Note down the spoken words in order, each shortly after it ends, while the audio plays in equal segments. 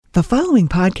The following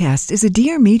podcast is a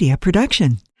Dear Media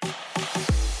production.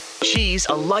 She's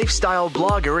a lifestyle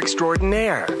blogger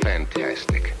extraordinaire.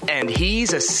 Fantastic. And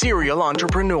he's a serial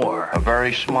entrepreneur. A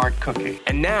very smart cookie.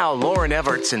 And now Lauren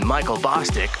Everts and Michael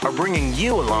Bostic are bringing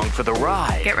you along for the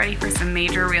ride. Get ready for some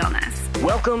major realness.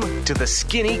 Welcome to the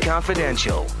Skinny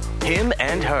Confidential. Him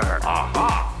and her.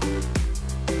 Aha!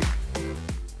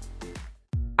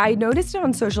 I noticed it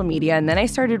on social media, and then I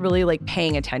started really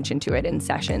paying attention to it in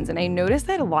sessions. And I noticed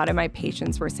that a lot of my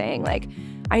patients were saying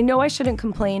I know I shouldn't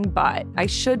complain, but I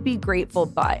should be grateful,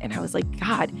 but. And I was like,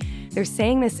 God, they're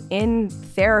saying this in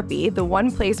therapy, the one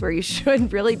place where you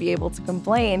should really be able to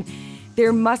complain.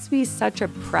 There must be such a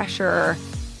pressure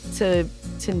to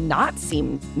not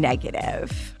seem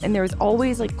negative. And there's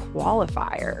always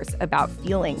qualifiers about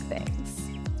feeling things.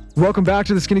 Welcome back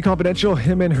to the Skinny Confidential,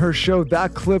 Him and Her show.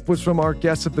 That clip was from our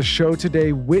guest at the show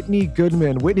today, Whitney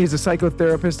Goodman. Whitney is a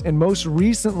psychotherapist and most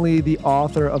recently the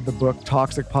author of the book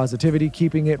Toxic Positivity,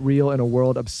 Keeping It Real in a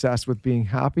World Obsessed with Being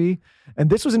Happy. And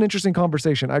this was an interesting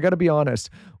conversation. I got to be honest,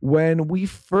 when we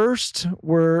first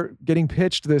were getting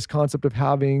pitched this concept of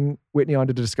having Whitney on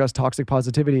to discuss toxic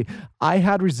positivity, I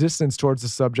had resistance towards the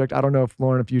subject. I don't know if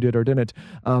Lauren, if you did or didn't.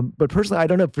 But personally, I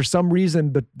don't know. For some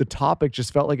reason, the topic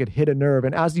just felt like it hit a nerve.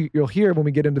 And as you'll hear when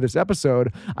we get into this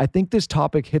episode, I think this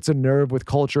topic hits a nerve with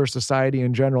culture, society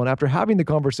in general. And after having the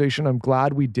conversation, I'm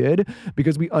glad we did,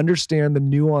 because we understand the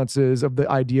nuances of the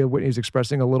idea Whitney's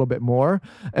expressing a little bit more.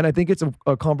 And I think it's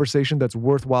a conversation that's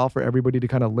worthwhile for everybody to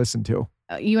kind of listen to.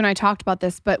 You and I talked about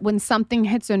this, but when something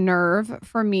hits a nerve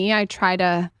for me, I try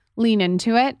to lean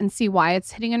into it and see why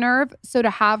it's hitting a nerve. So to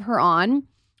have her on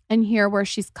and hear where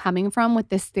she's coming from with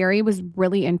this theory was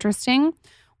really interesting.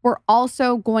 We're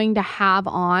also going to have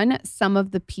on some of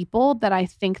the people that I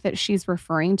think that she's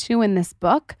referring to in this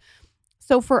book.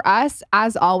 So for us,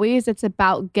 as always, it's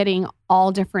about getting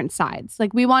all different sides.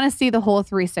 We want to see the whole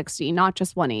 360, not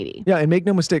just 180. Yeah, and make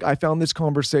no mistake, I found this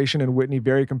conversation and Whitney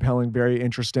very compelling, very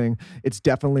interesting. It's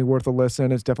definitely worth a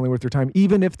listen. It's definitely worth your time,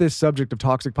 even if this subject of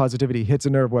toxic positivity hits a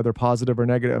nerve, whether positive or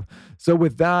negative. So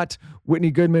with that,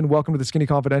 Whitney Goodman, welcome to the Skinny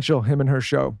Confidential, Him and Her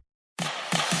show.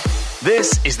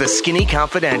 This is the Skinny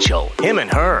Confidential. Him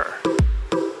and her.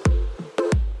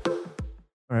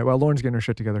 All right, well, Lauren's getting her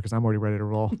shit together because I'm already ready to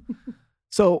roll.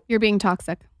 So You're being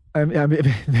toxic.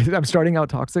 I'm starting out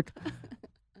toxic.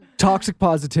 Toxic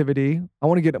positivity.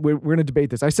 We're going to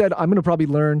debate this. I said I'm going to probably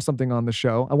learn something on the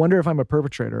show. I wonder if I'm a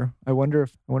perpetrator. I wonder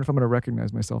if I'm going to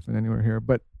recognize myself in anywhere here.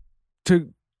 But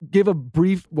to give a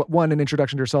brief, an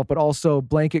introduction to yourself, but also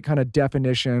blanket kind of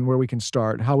definition where we can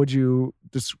start. How would you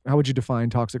define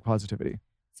toxic positivity?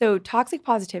 So toxic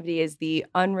positivity is the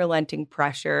unrelenting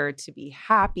pressure to be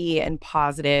happy and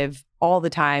positive all the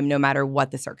time, no matter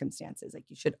what the circumstances.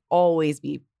 You should always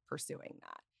be pursuing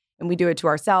that. And we do it to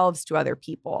ourselves, to other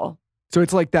people. So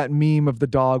it's like that meme of the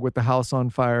dog with the house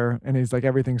on fire and he's like,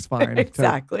 everything's fine.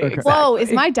 Exactly. Okay. Whoa,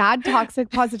 is my dad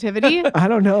toxic positivity? I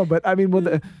don't know, but I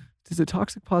mean, is it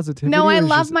toxic positivity? No, I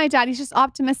love my dad. He's just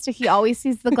optimistic. He always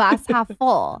sees the glass half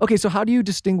full. Okay, so how do you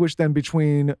distinguish then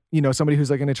between, somebody who's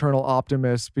an eternal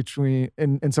optimist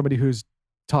and somebody who's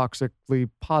toxically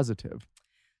positive?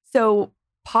 So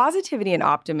positivity and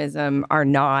optimism are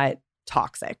not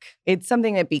toxic. It's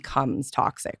something that becomes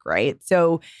toxic, right?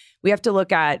 So we have to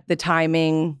look at the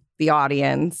timing, the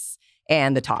audience,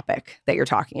 and the topic that you're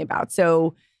talking about.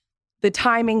 So the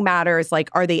timing matters.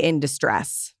 Are they in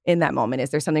distress in that moment? Is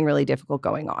there something really difficult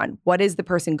going on? What is the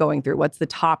person going through? What's the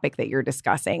topic that you're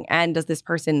discussing? And does this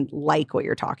person like what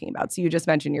you're talking about? So you just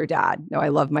mentioned your dad. No, I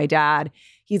love my dad.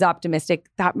 He's optimistic.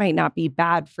 That might not be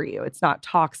bad for you. It's not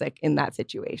toxic in that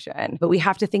situation. But we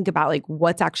have to think about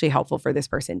what's actually helpful for this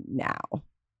person now.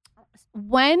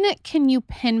 When can you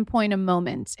pinpoint a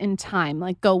moment in time,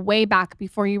 go way back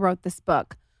before you wrote this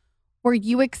book, where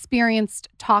you experienced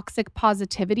toxic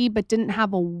positivity but didn't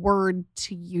have a word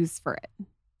to use for it?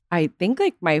 I think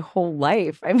my whole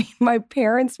life. I mean, my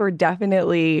parents were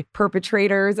definitely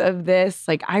perpetrators of this.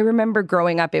 I remember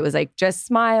growing up, it was just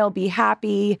smile, be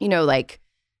happy.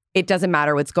 It doesn't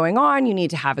matter what's going on. You need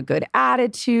to have a good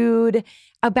attitude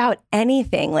about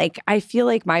anything. I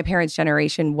feel my parents'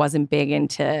 generation wasn't big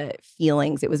into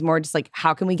feelings. It was more just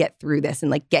how can we get through this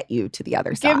and get you to the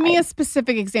other side? Give me a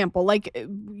specific example.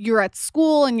 You're at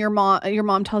school and your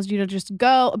mom tells you to just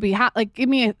go be happy. Give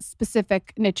me a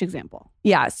specific niche example.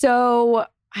 Yeah. So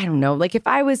I don't know, if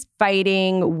I was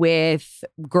fighting with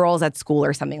girls at school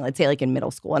or something, let's say in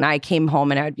middle school, and I came home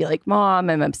and I would be like, Mom,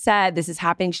 I'm upset. This is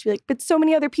happening. She'd be like, but so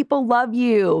many other people love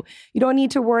you. You don't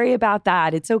need to worry about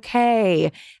that. It's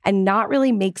okay. And not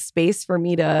really make space for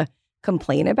me to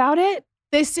complain about it.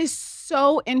 This is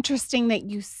so interesting that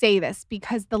you say this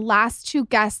because the last two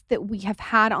guests that we have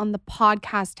had on the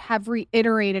podcast have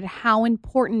reiterated how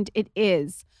important it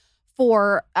is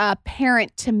for a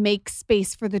parent to make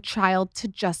space for the child to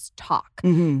just talk.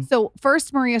 Mm-hmm. So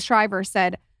first, Maria Shriver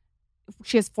said,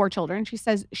 she has 4 children. She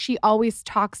says she always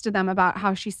talks to them about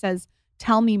how she says,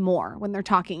 tell me more when they're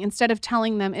talking instead of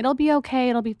telling them it'll be okay,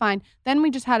 it'll be fine. Then we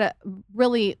just had a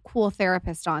really cool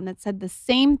therapist on that said the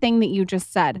same thing that you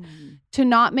just said. To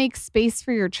not make space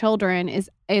for your children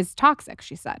is toxic,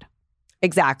 she said.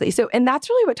 Exactly. So, and that's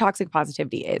really what toxic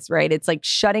positivity is, right? It's like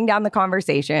shutting down the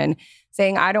conversation,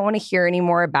 saying, I don't want to hear any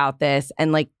more about this.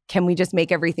 And like, can we just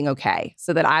make everything okay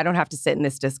so that I don't have to sit in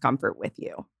this discomfort with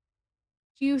you?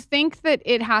 Do you think that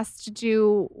it has to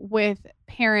do with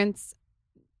parents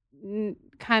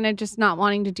kind of just not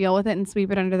wanting to deal with it and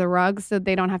sweep it under the rug so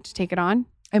they don't have to take it on?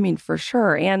 I mean, for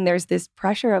sure. And there's this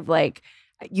pressure of like,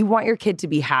 you want your kid to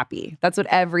be happy. That's what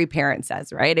every parent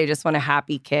says, right? I just want a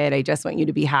happy kid. I just want you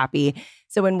to be happy.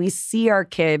 So when we see our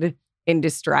kid in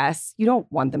distress, you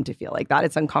don't want them to feel like that.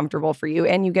 It's uncomfortable for you.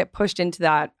 And you get pushed into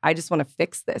that, I just want to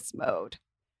fix this mode.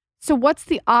 So what's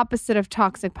the opposite of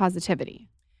toxic positivity?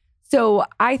 So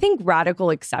I think radical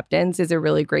acceptance is a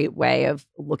really great way of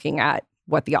looking at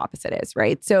what the opposite is,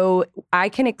 right? So I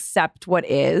can accept what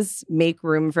is, make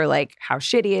room for like how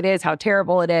shitty it is, how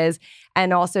terrible it is,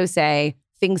 and also say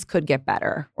things could get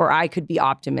better or I could be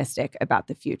optimistic about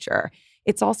the future.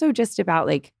 It's also just about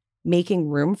like making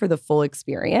room for the full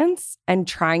experience and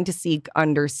trying to seek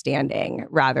understanding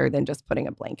rather than just putting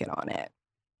a blanket on it.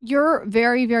 You're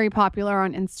very, very popular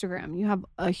on Instagram. You have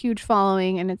a huge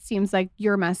following and it seems like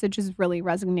your message is really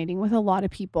resonating with a lot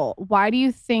of people. Why do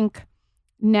you think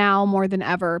now more than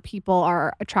ever people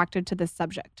are attracted to this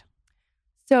subject?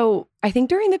 So I think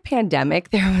during the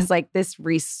pandemic, there was like this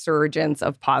resurgence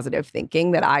of positive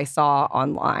thinking that I saw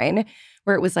online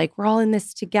where it was like, we're all in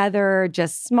this together,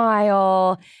 just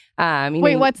smile.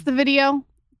 Wait, what's the video?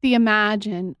 The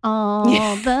imagine all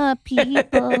the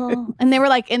people. And they were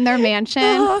like in their mansion.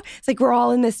 It's like, we're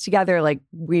all in this together. Like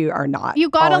we are not. You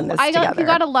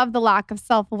gotta love the lack of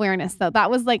self-awareness though.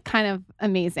 That was like kind of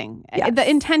amazing. Yes. The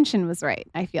intention was right,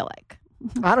 I feel like.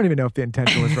 I don't even know if the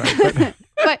intention was right.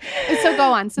 But so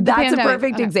go on. So that's a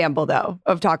perfect example though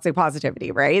of toxic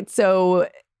positivity, right? So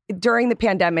during the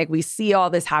pandemic, we see all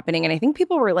this happening. And I think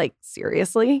people were like,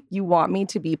 seriously, you want me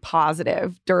to be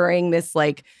positive during this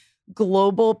like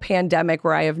global pandemic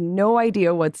where I have no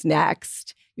idea what's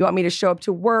next? You want me to show up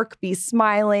to work, be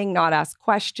smiling, not ask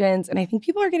questions. And I think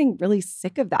people are getting really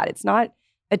sick of that. It's not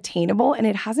attainable and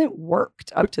it hasn't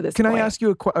worked up to this point. Can I ask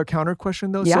you a counter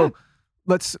question though? Yeah. So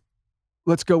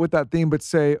let's go with that theme, but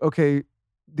say, okay,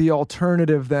 the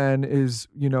alternative then is,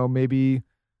 maybe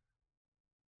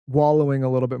wallowing a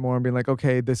little bit more and being like,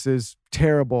 okay, this is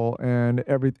terrible and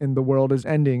the world is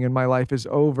ending and my life is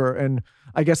over. And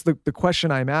I guess the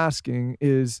question I'm asking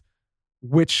is,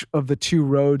 which of the two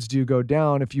roads do you go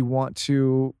down if you want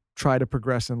to try to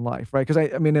progress in life, right?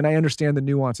 Because I mean, and I understand the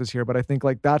nuances here, but I think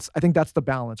that's the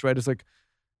balance, right? It's like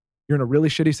you're in a really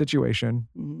shitty situation.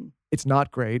 Mm-hmm. It's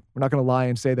not great. We're not going to lie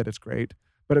and say that it's great,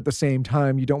 but at the same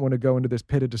time, you don't want to go into this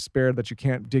pit of despair that you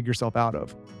can't dig yourself out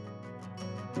of.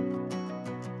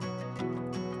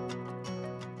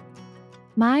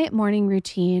 My morning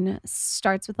routine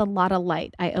starts with a lot of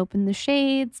light. I open the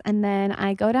shades and then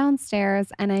I go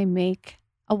downstairs and I make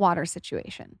a water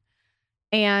situation.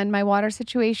 And my water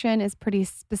situation is pretty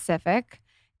specific.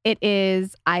 It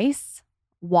is ice,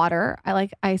 water. I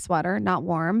like ice water, not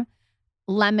warm.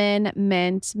 Lemon,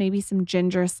 mint, maybe some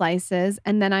ginger slices.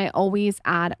 And then I always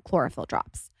add chlorophyll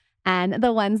drops. And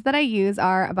the ones that I use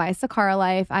are by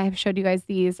Psychotherapist. I have showed you guys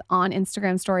these on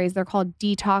Instagram stories. They're called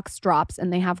detox drops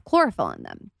and they have chlorophyll in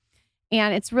them.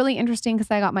 And it's really interesting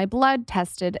because I got my blood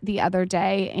tested the other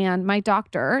day and my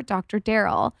doctor, Dr.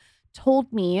 Daryl,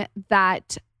 told me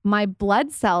that my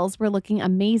blood cells were looking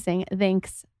amazing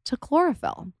thanks to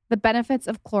chlorophyll. The benefits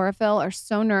of chlorophyll are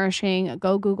so nourishing.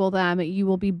 Go Google them. You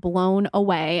will be blown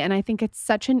away. And I think it's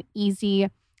such an easy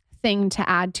thing to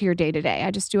add to your day-to-day.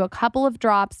 I just do a couple of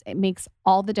drops. It makes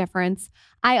all the difference.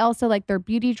 I also like their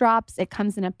beauty drops. It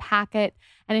comes in a packet.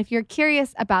 And if you're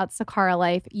curious about Sakara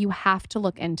Life, you have to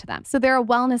look into them. So they're a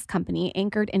wellness company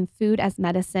anchored in food as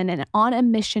medicine and on a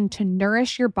mission to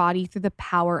nourish your body through the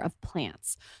power of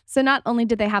plants. So not only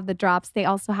do they have the drops, they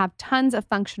also have tons of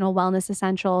functional wellness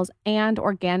essentials and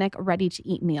organic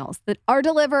ready-to-eat meals that are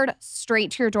delivered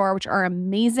straight to your door, which are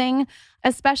amazing,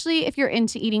 especially if you're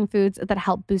into eating foods that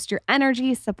help boost your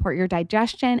energy, support your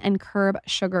digestion, and curb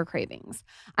sugar cravings.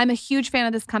 I'm a huge fan of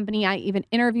of this company. I even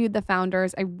interviewed the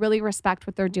founders. I really respect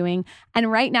what they're doing.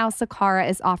 And right now, Sakara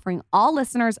is offering all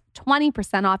listeners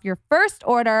 20% off your first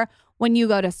order when you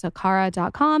go to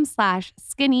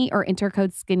sakara.com/skinny or enter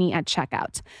code skinny at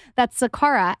checkout. That's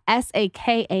Sakara,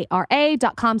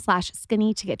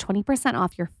 SAKARA.com/skinny to get 20%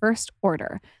 off your first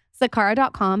order.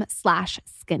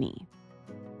 Sakara.com/skinny.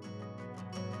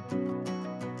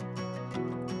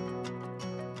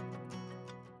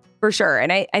 For sure.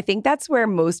 And I think that's where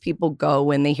most people go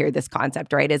when they hear this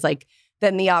concept, right? Is like,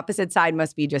 then the opposite side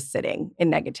must be just sitting in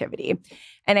negativity.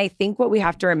 And I think what we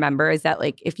have to remember is that,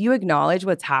 like, if you acknowledge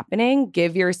what's happening,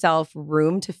 give yourself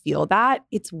room to feel that,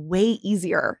 it's way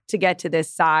easier to get to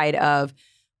this side of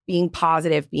being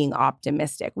positive, being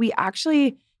optimistic. We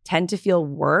actually tend to feel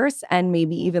worse and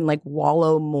maybe even like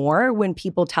wallow more when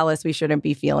people tell us we shouldn't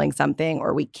be feeling something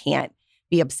or we can't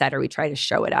be upset or we try to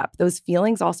show it up. Those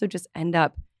feelings also just end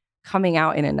up coming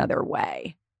out in another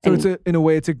way. So in a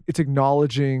way, it's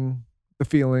acknowledging the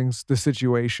feelings, the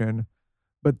situation,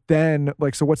 but then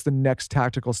like, so what's the next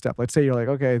tactical step? Let's say you're like,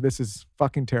 okay, this is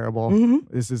fucking terrible.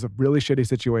 Mm-hmm. This is a really shitty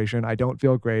situation. I don't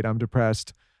feel great. I'm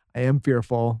depressed. I am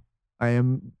fearful. I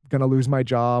am going to lose my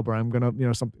job, or I'm going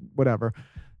to, something, whatever.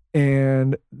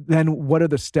 And then what are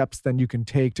the steps then you can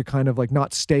take to kind of like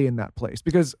not stay in that place?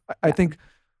 Because I think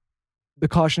the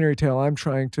cautionary tale I'm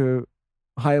trying to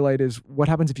highlight is what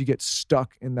happens if you get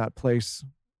stuck in that place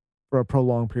for a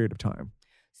prolonged period of time.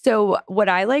 So what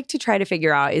I like to try to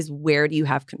figure out is, where do you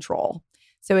have control?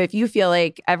 So if you feel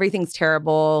like everything's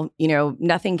terrible,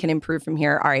 nothing can improve from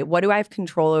here. All right, what do I have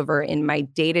control over in my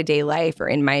day-to-day life or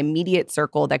in my immediate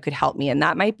circle that could help me? And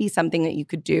that might be something that you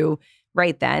could do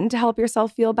right then to help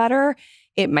yourself feel better.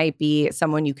 It might be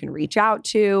someone you can reach out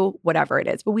to, whatever it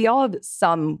is. But we all have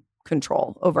some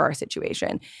control over our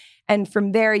situation. And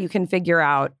from there, you can figure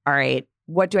out, all right,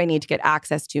 what do I need to get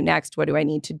access to next? What do I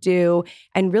need to do?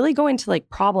 And really go into like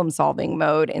problem solving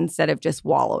mode instead of just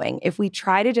wallowing. If we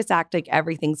try to just act like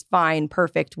everything's fine,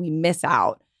 perfect, we miss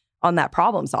out on that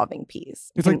problem solving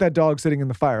piece. It's like that dog sitting in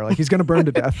the fire, like he's going to burn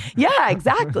to death. Yeah,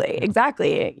 exactly.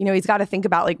 Exactly. He's got to think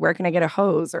about like, where can I get a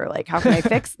hose, or like, how can I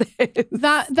fix this?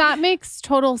 That makes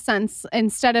total sense.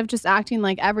 Instead of just acting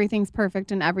like everything's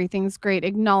perfect and everything's great,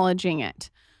 acknowledging it.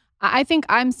 I think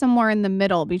I'm somewhere in the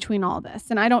middle between all this,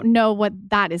 and I don't know what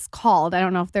that is called. I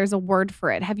don't know if there's a word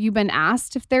for it. Have you been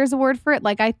asked if there's a word for it?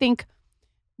 Like, I think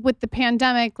with the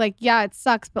pandemic, like, yeah, it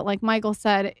sucks, but like Michael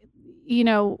said,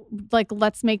 like,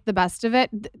 let's make the best of it.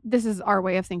 This is our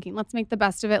way of thinking. Let's make the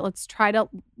best of it. Let's try to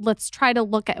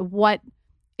look at what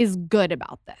is good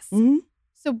about this. Mm-hmm.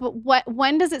 So, but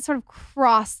when does it sort of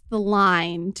cross the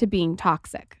line to being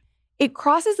toxic? It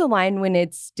crosses the line when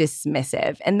it's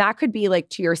dismissive, and that could be like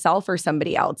to yourself or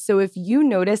somebody else. So if you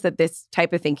notice that this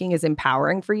type of thinking is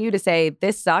empowering for you to say,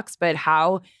 this sucks, but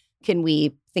how can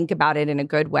we think about it in a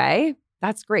good way?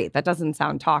 That's great. That doesn't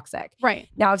sound toxic. Right.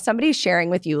 Now, if somebody's sharing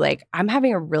with you, like, I'm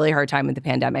having a really hard time with the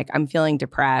pandemic, I'm feeling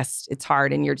depressed, it's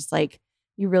hard, and you're just like,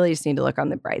 you really just need to look on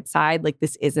the bright side. Like,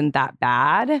 this isn't that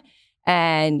bad,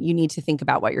 and you need to think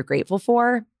about what you're grateful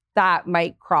for. That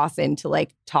might cross into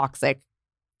like toxic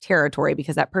territory,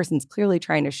 because that person's clearly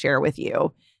trying to share with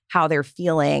you how they're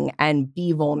feeling and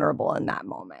be vulnerable in that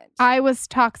moment. I was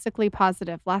toxically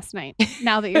positive last night.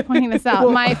 Now that you're pointing this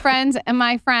out, my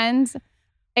friend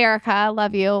Erica,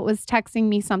 love you, was texting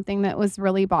me something that was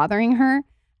really bothering her.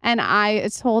 And I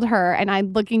told her,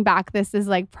 and looking back, this is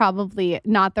like probably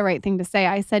not the right thing to say.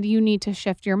 I said, you need to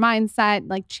shift your mindset,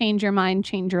 like change your mind,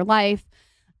 change your life.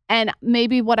 And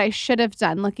maybe what I should have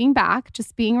done, looking back,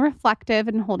 just being reflective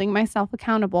and holding myself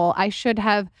accountable, I should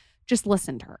have just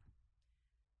listened to her.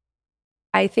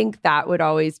 I think that would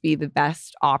always be the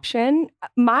best option.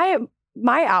 My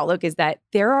outlook is that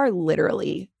there are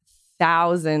literally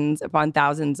thousands upon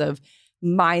thousands of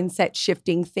mindset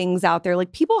shifting things out there.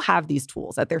 Like, people have these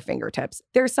tools at their fingertips.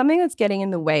 There's something that's getting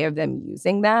in the way of them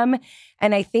using them.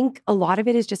 And I think a lot of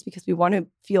it is just because we want to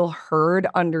feel heard,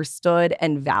 understood,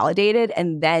 and validated.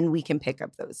 And then we can pick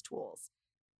up those tools.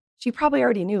 She probably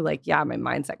already knew, like, yeah, my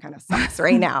mindset kind of sucks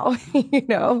right now,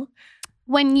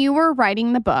 When you were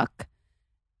writing the book,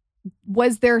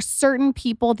 was there certain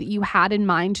people that you had in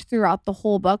mind throughout the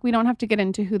whole book? We don't have to get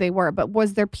into who they were, but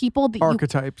was there people that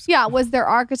archetypes? Was there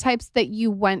archetypes that you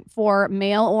went for,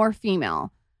 male or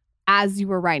female, as you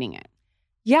were writing it?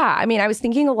 Yeah. I mean, I was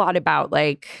thinking a lot about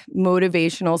like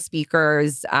motivational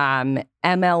speakers,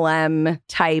 MLM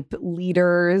type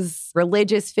leaders,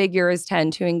 religious figures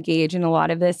tend to engage in a lot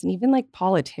of this, and even like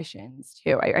politicians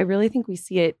too. I really think we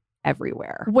see it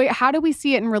everywhere. Wait, how do we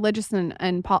see it in religion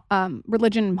and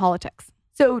politics?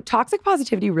 So toxic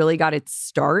positivity really got its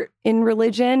start in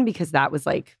religion, because that was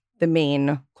like the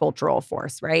main cultural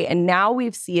force, right? And now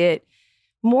we see it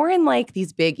more in like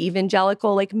these big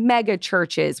evangelical, like mega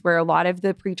churches where a lot of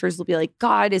the preachers will be like,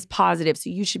 God is positive,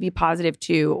 so you should be positive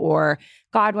too. Or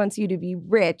God wants you to be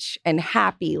rich and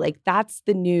happy. Like that's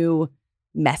the new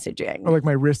messaging. Or like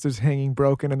my wrist is hanging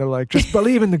broken and they're like, just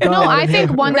believe in the God. No, I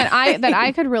think one that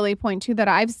I could really point to that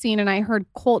I've seen, and I heard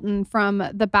Colton from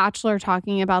The Bachelor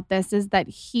talking about this, is that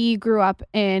he grew up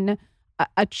in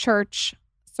a church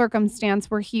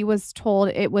circumstance where he was told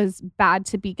it was bad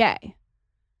to be gay.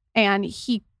 And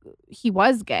he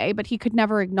was gay, but he could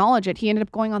never acknowledge it. He ended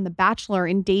up going on The Bachelor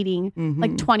and dating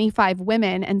like 25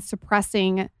 women and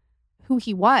suppressing who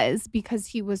he was because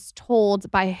he was told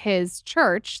by his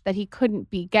church that he couldn't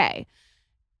be gay.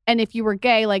 And if you were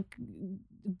gay, like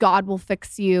God will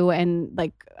fix you. And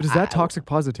like, is that toxic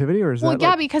positivity or is that? Well,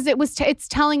 yeah, because it's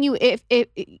telling you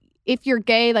if you're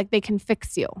gay, like they can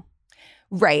fix you.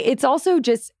 Right. It's also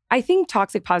just, I think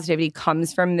toxic positivity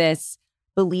comes from this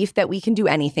belief that we can do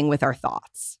anything with our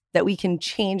thoughts, that we can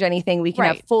change anything, we can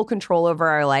have full control over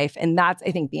our life. And that's,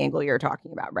 I think, the angle you're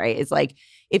talking about, right? It's like,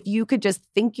 if you could just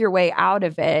think your way out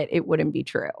of it, it wouldn't be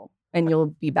true and you'll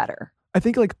be better. I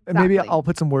think like maybe I'll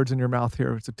put some words in your mouth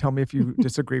here. So tell me if you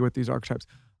disagree with these archetypes.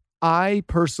 I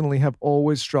personally have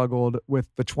always struggled with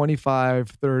the 25,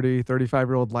 30,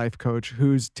 35-year-old life coach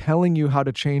who's telling you how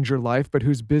to change your life, but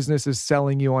whose business is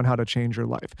selling you on how to change your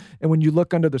life. And when you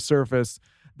look under the surface,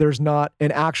 there's not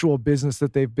an actual business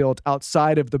that they've built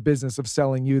outside of the business of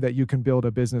selling you that you can build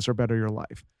a business or better your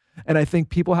life. And I think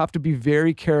people have to be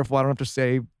very careful. I don't have to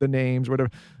say the names or whatever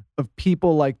of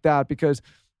people like that because,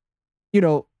 you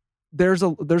know, there's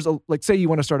a like, say you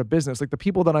want to start a business, like the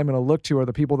people that I'm going to look to are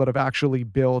the people that have actually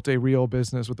built a real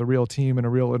business with a real team and a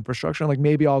real infrastructure. And like,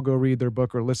 maybe I'll go read their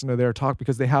book or listen to their talk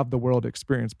because they have the world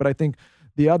experience. But I think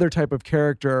the other type of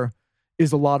character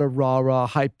is a lot of rah-rah,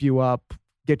 hype you up,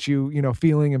 get you, you know,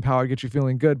 feeling empowered, get you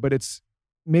feeling good, but it's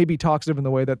maybe toxic in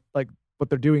the way that like what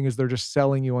they're doing is they're just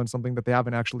selling you on something that they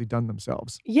haven't actually done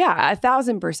themselves. Yeah,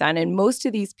 1,000%. And most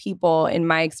of these people, in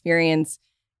my experience,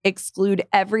 exclude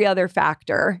every other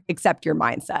factor except your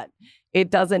mindset. It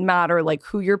doesn't matter like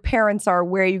who your parents are,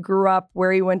 where you grew up,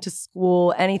 where you went to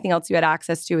school, anything else you had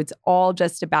access to. It's all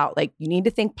just about like, you need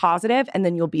to think positive and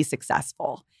then you'll be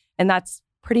successful. And that's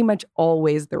pretty much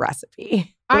always the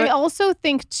recipe. I also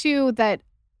think too that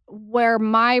where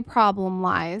my problem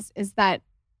lies is that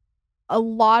a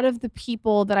lot of the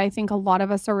people that I think a lot of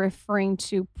us are referring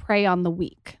to prey on the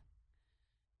weak.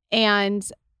 And,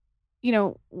 you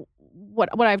know, what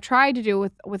I've tried to do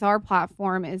with our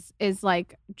platform is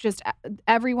like just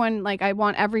everyone, like I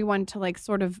want everyone to like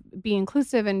sort of be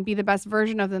inclusive and be the best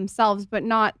version of themselves, but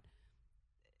not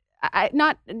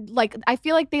like, I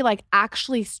feel like they like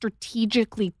actually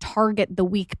strategically target the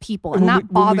weak people. And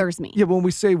that bothers me. Yeah, when we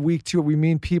say weak too, we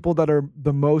mean people that are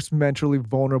the most mentally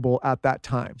vulnerable at that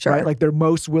time, sure. Right? Like they're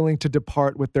most willing to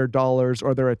depart with their dollars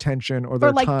or their attention or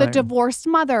their time. Or like the divorced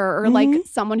mother or like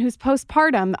someone who's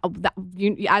postpartum.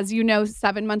 As you know,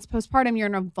 7 months postpartum, you're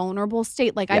in a vulnerable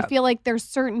state. Like I feel like there's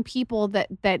certain people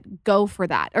that go for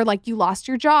that. Or like you lost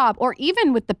your job. Or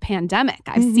even with the pandemic,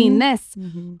 I've seen this.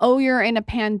 Oh, you're in a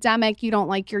pandemic. You don't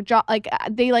like your job. Like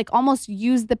they like almost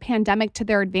use the pandemic to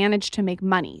their advantage to make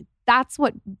money. That's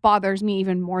what bothers me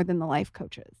even more than the life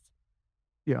coaches.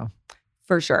 Yeah,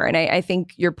 for sure. And I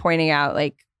think you're pointing out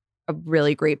like a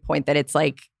really great point that it's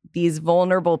like these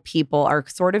vulnerable people are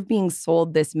sort of being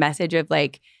sold this message of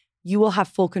like, you will have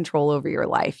full control over your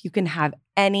life. You can have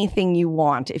anything you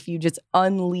want if you just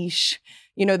unleash,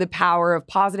 you know, the power of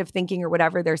positive thinking or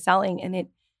whatever they're selling. And it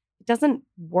doesn't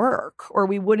work, or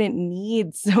we wouldn't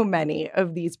need so many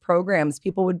of these programs.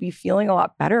 People would be feeling a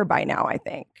lot better by now, I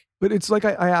think. But it's like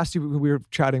I asked you when we were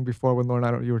chatting before when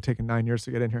Lauren, you were taking 9 years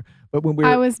to get in here. But when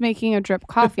I was making a drip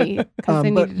coffee because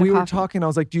they needed we were talking, I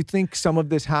was like, do you think some of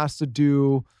this has to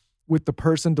do with the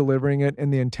person delivering it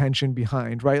and the intention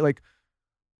behind, right? Like,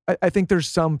 I think there's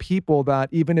some people that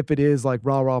even if it is like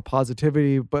rah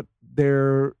positivity, but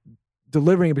they're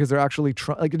delivering it because they're actually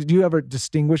trying. Like, do you ever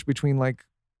distinguish between like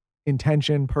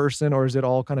intention, person, or is it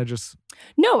all kind of just?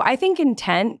 No, I think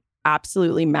intent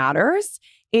absolutely matters.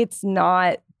 It's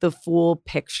not the full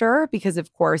picture because,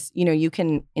 of course, you know, you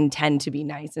can intend to be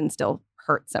nice and still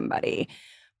hurt somebody.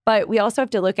 But we also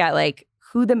have to look at like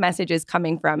who the message is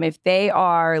coming from. If they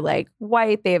are like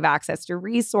white, they have access to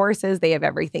resources, they have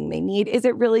everything they need. Is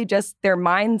it really just their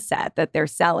mindset that they're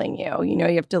selling you? You know,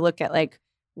 you have to look at like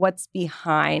what's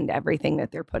behind everything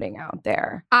that they're putting out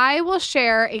there. I will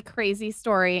share a crazy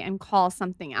story and call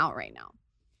something out right now.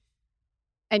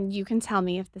 And you can tell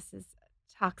me if this is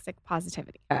toxic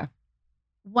positivity. Yeah.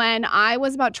 When I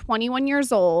was about 21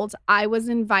 years old, I was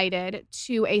invited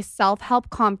to a self-help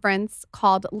conference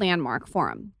called Landmark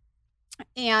Forum.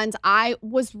 And I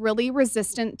was really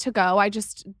resistant to go. I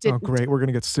just didn't. Oh, great. We're going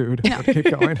to get sued.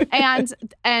 Keep going.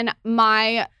 And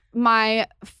my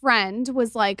friend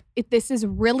was like, this is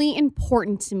really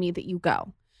important to me that you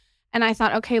go. And I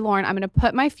thought, okay, Lauren, I'm going to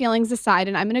put my feelings aside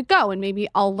and I'm going to go and maybe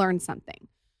I'll learn something.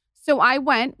 So I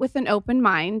went with an open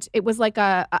mind. It was like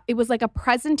a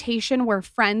presentation where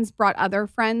friends brought other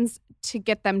friends to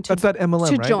get them to That's that MLM,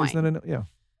 to right? join. Isn't that yeah.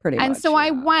 Pretty much. And so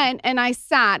I went and I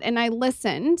sat and I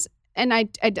listened. And I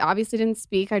obviously didn't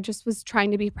speak. I just was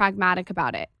trying to be pragmatic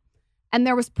about it. And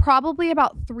there was probably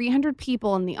about 300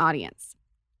 people in the audience.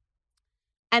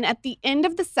 And at the end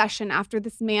of the session, after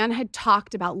this man had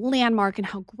talked about Landmark and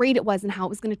how great it was and how it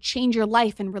was going to change your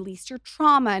life and release your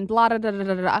trauma and blah, blah, blah, blah,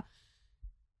 blah, blah,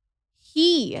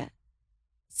 he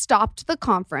stopped the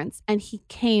conference and he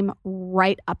came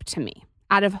right up to me.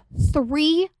 Out of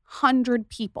 300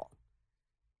 people,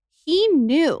 he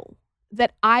knew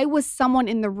that I was someone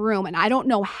in the room, and I don't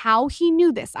know how he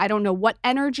knew this. I don't know what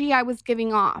energy I was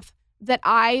giving off, that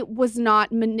I was not,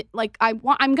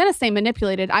 I'm going to say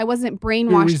manipulated. I wasn't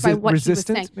brainwashed by what he was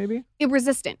saying. Maybe?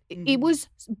 Resistant. It was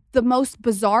the most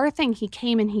bizarre thing. He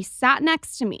came and he sat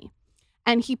next to me,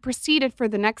 and he proceeded for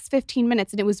the next 15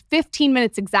 minutes, and it was 15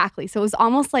 minutes exactly. So it was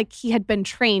almost like he had been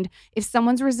trained. If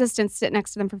someone's resistant, sit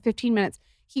next to them for 15 minutes.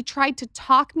 He tried to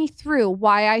talk me through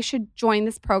why I should join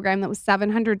this program that was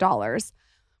 $700.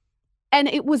 And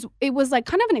it was like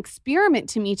kind of an experiment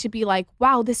to me to be like,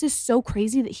 wow, this is so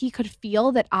crazy that he could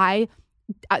feel that I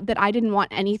didn't want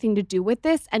anything to do with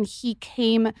this. And he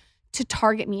came to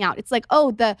target me out. It's like,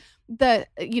 oh, the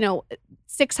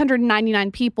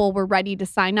 699 people were ready to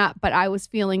sign up, but I was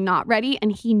feeling not ready.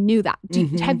 And he knew that.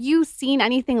 Have you seen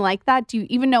anything like that? Do you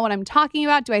even know what I'm talking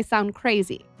about? Do I sound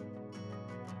crazy?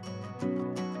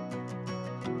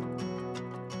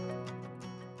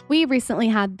 We recently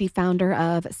had the founder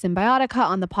of Symbiotica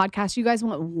on the podcast. You guys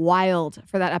went wild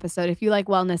for that episode. If you like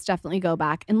wellness, definitely go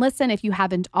back and listen if you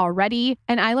haven't already.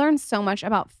 And I learned so much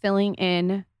about filling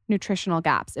in nutritional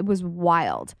gaps. It was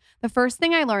wild. The first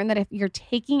thing I learned that if you're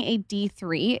taking a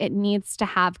D3, it needs to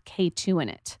have K2 in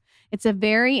it. It's a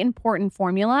very important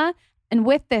formula. And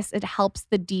with this, it helps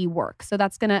the D work. So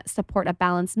that's going to support a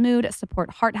balanced mood, support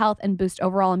heart health, and boost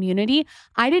overall immunity.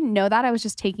 I didn't know that. I was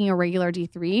just taking a regular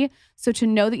D3. So to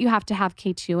know that you have to have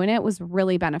K2 in it was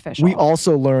really beneficial. We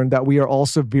also learned that we are all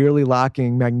severely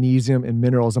lacking magnesium and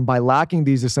minerals. And by lacking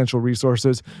these essential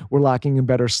resources, we're lacking in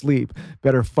better sleep,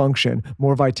 better function,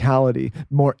 more vitality,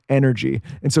 more energy.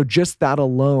 And so just that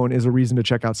alone is a reason to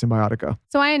check out Symbiotica.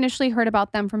 So I initially heard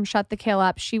about them from Shut the Kale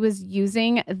Up. She was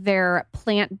using their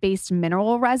plant-based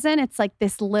mineral resin. It's like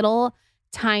this little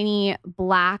tiny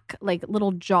black, like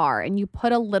little jar, and you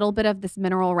put a little bit of this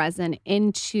mineral resin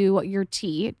into your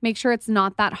tea. Make sure it's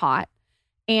not that hot,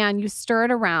 and you stir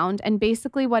it around. And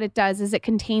basically what it does is it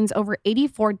contains over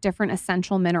 84 different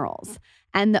essential minerals.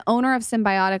 And the owner of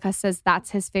Symbiotica says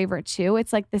that's his favorite too.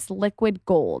 It's like this liquid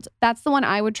gold. That's the one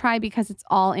I would try because it's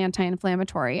all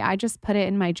anti-inflammatory. I just put it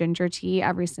in my ginger tea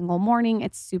every single morning.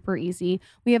 It's super easy.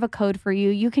 We have a code for you.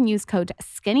 You can use code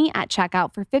SKINNY at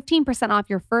checkout for 15% off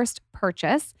your first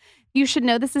purchase. You should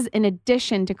know this is in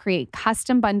addition to create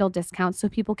custom bundle discounts so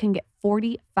people can get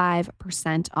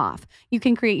 45% off. You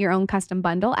can create your own custom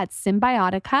bundle at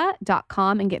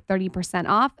symbiotica.com and get 30%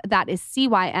 off. That is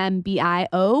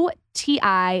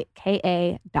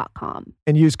symbiotika.com.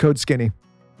 And use code SKINNY.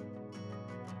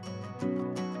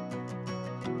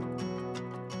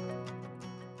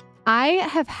 I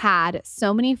have had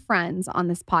so many friends on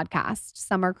this podcast.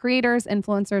 Some are creators,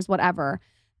 influencers, whatever,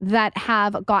 that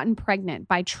have gotten pregnant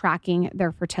by tracking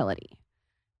their fertility.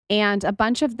 And a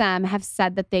bunch of them have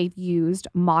said that they've used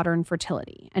modern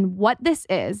fertility. And what this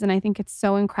is, and I think it's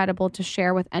so incredible to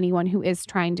share with anyone who is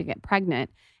trying to get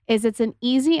pregnant, is it's an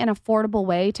easy and affordable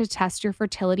way to test your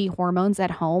fertility hormones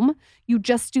at home. You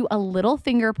just do a little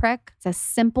finger prick. It's a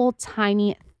simple,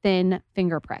 tiny, thin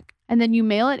finger prick. And then you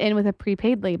mail it in with a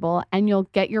prepaid label and you'll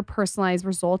get your personalized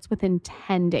results within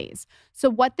 10 days. So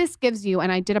what this gives you,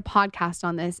 and I did a podcast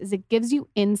on this, is it gives you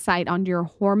insight on your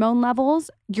hormone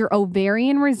levels, your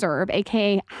ovarian reserve,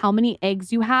 aka how many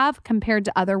eggs you have compared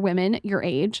to other women your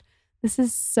age. This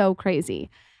is so crazy.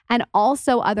 And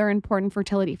also other important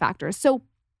fertility factors. So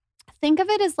think of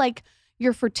it as like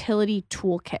your fertility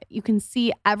toolkit. You can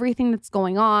see everything that's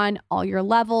going on, all your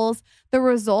levels. The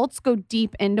results go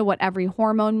deep into what every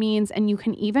hormone means, and you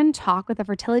can even talk with a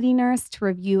fertility nurse to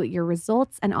review your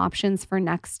results and options for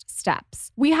next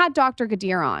steps. We had Dr.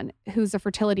 Gadir on, who's a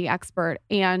fertility expert,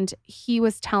 and he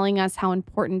was telling us how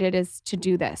important it is to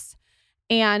do this.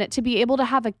 And to be able to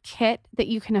have a kit that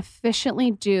you can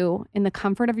efficiently do in the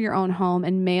comfort of your own home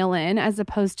and mail in, as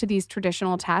opposed to these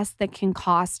traditional tests that can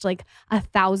cost like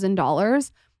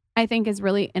 $1,000, I think is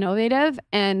really innovative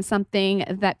and something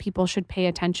that people should pay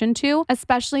attention to,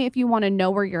 especially if you want to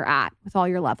know where you're at with all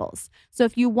your levels. So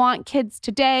if you want kids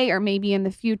today or maybe in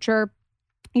the future,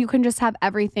 you can just have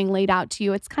everything laid out to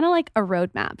you. It's kind of like a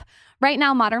roadmap. Right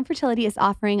now, Modern Fertility is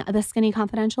offering the Skinny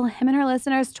Confidential, him and her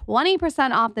listeners,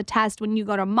 20% off the test when you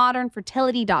go to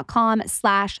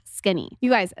modernfertility.com/skinny. You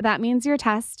guys, that means your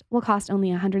test will cost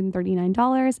only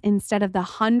 $139 instead of the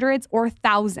hundreds or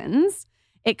thousands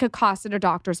it could cost at a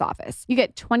doctor's office. You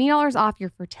get $20 off your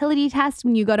fertility test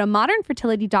when you go to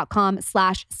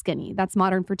modernfertility.com/skinny. That's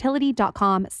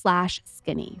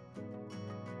modernfertility.com/skinny.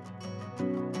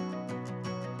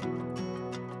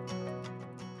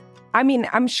 I mean,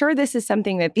 I'm sure this is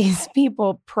something that these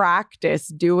people practice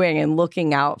doing and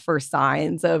looking out for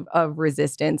signs of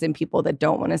resistance in people that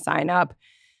don't want to sign up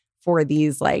for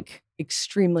these like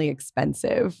extremely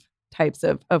expensive types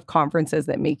of conferences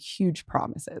that make huge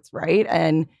promises, right?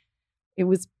 And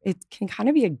it can kind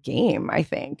of be a game, I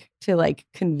think, to like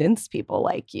convince people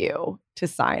like you to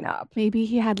sign up. Maybe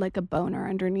he had like a boner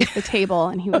underneath the table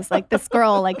and he was like, this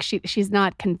girl, like she's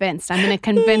not convinced. I'm going to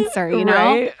convince her, you know?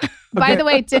 Right? By the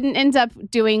way, didn't end up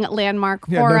doing Landmark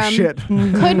Forum. No shit.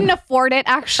 Couldn't afford it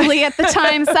actually at the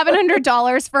time.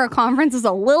 $700 for a conference is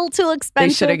a little too expensive.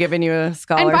 They should have given you a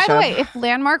scholarship. And by the way, if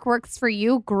Landmark works for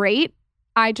you, great.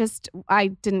 I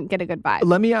didn't get a good vibe.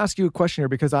 Let me ask you a question here,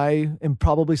 because I am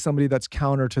probably somebody that's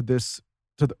counter to this,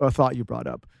 a thought you brought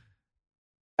up.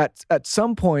 At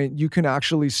some point, you can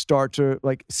actually start to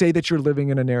like say that you're living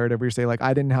in a narrative where you say like,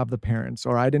 I didn't have the parents,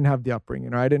 or I didn't have the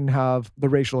upbringing, or I didn't have the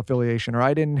racial affiliation, or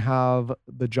I didn't have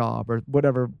the job, or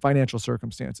whatever financial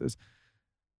circumstances.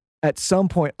 At some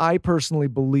point, I personally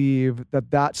believe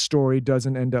that story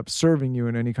doesn't end up serving you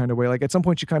in any kind of way. Like at some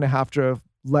point, you kind of have to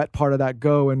let part of that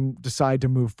go and decide to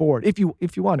move forward if you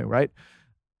want to, right?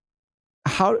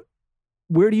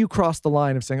 Where do you cross the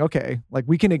line of saying, okay, like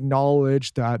we can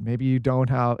acknowledge that maybe you don't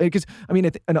have, because I mean,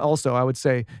 and also I would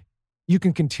say you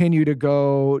can continue to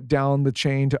go down the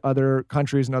chain to other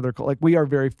countries and like we are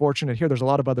very fortunate here. There's a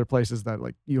lot of other places that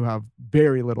like you have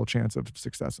very little chance of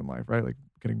success in life, right? Like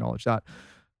you can acknowledge that.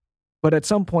 But at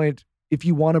some point, if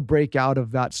you want to break out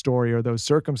of that story or those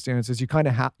circumstances, you kind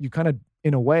of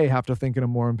in a way have to think in a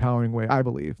more empowering way, I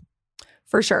believe.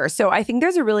 For sure. So I think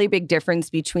there's a really big difference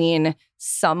between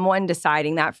someone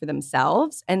deciding that for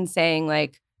themselves and saying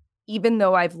like, even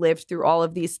though I've lived through all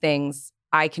of these things,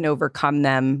 I can overcome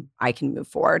them, I can move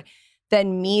forward,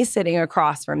 than me sitting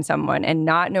across from someone and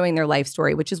not knowing their life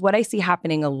story, which is what I see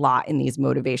happening a lot in these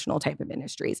motivational type of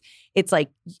industries. It's like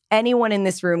anyone in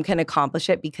this room can accomplish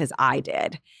it because I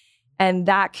did. And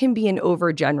that can be an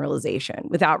overgeneralization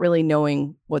without really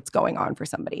knowing what's going on for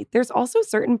somebody. There's also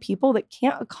certain people that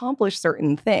can't accomplish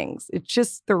certain things. It's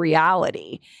just the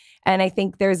reality. And I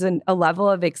think there's a level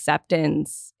of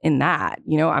acceptance in that.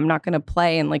 You know, I'm not going to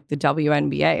play in like the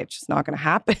WNBA. It's just not going to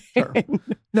happen. Sure.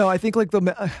 No, I think like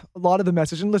a lot of the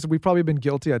message, and listen, we've probably been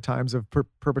guilty at times of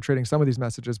perpetrating some of these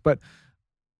messages, but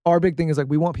our big thing is like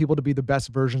we want people to be the best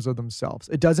versions of themselves.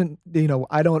 It doesn't,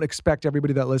 I don't expect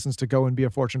everybody that listens to go and be a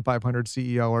Fortune 500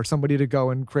 CEO or somebody to go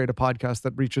and create a podcast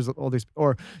that reaches all these,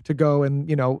 or to go and,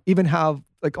 even have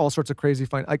like all sorts of crazy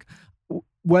fun, like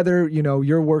whether,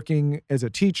 you're working as a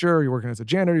teacher, you're working as a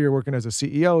janitor, you're working as a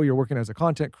CEO, you're working as a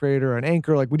content creator, an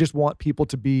anchor, like we just want people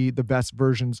to be the best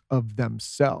versions of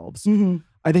themselves. Mm-hmm.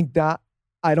 I think that,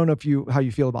 I don't know how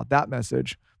you feel about that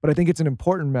message, but I think it's an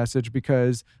important message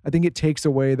because I think it takes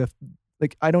away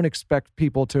I don't expect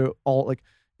people to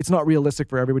it's not realistic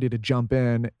for everybody to jump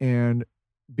in and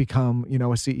become, a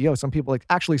CEO. Some people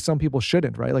some people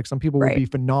shouldn't, right? Like some people would be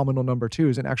phenomenal number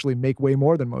twos and actually make way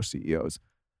more than most CEOs,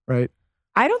 right?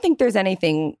 I don't think there's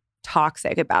anything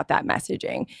toxic about that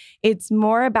messaging. It's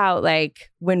more about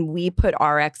like when we put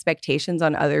our expectations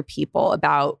on other people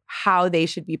about how they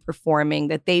should be performing,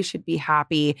 that they should be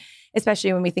happy,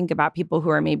 especially when we think about people who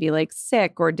are maybe like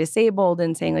sick or disabled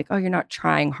and saying like, oh, you're not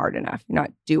trying hard enough. You're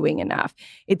not doing enough.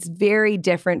 It's very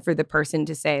different for the person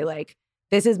to say like,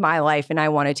 this is my life and I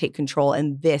want to take control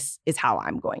and this is how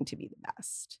I'm going to be the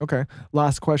best. Okay.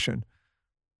 Last question.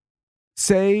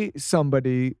 Say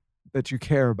somebody that you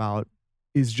care about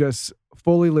is just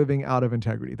fully living out of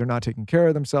integrity. They're not taking care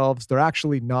of themselves. They're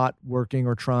actually not working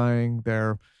or trying.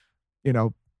 They're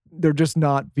just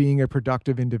not being a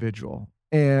productive individual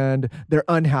and they're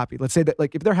unhappy. Let's say that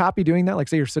like, if they're happy doing that, like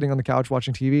say you're sitting on the couch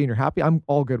watching TV and you're happy, I'm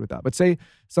all good with that. But say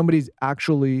somebody's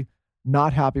actually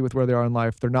not happy with where they are in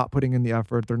life. They're not putting in the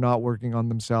effort. They're not working on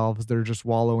themselves. They're just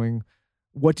wallowing.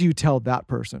 what do you tell that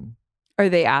person? Are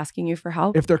they asking you for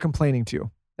help? If they're complaining to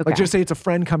you. Okay. Like just say it's a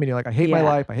friend coming to you, like, I hate my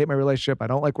life, I hate my relationship, I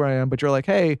don't like where I am. But you're like,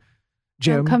 hey,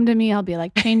 Jim. Don't come to me. I'll be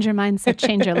like, change your mindset,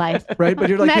 change your life. Right? But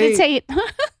you're like, meditate. Hey,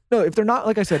 no, if they're not,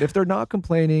 like I said, if they're not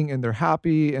complaining and they're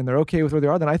happy and they're okay with where they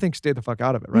are, then I think stay the fuck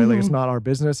out of it, right? Like it's not our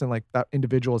business and like that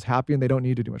individual is happy and they don't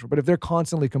need to do much. But if they're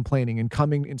constantly complaining and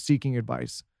coming and seeking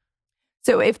advice.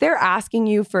 So if they're asking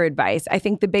you for advice, I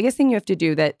think the biggest thing you have to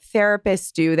do that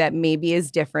therapists do that maybe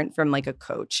is different from like a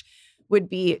coach would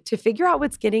be to figure out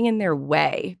what's getting in their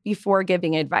way before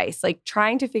giving advice, like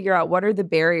trying to figure out what are the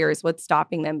barriers, what's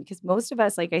stopping them. Because most of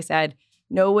us, like I said,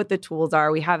 know what the tools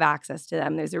are. We have access to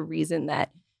them. There's a reason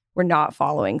that we're not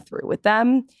following through with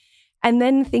them. And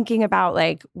then thinking about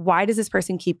like, why does this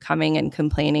person keep coming and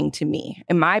complaining to me?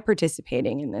 Am I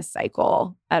participating in this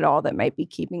cycle at all that might be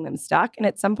keeping them stuck? And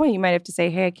at some point you might have to say,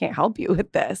 hey, I can't help you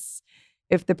with this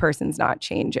if the person's not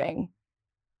changing.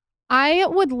 I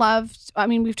would love,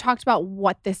 we've talked about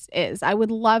what this is. I would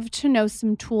love to know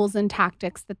some tools and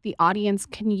tactics that the audience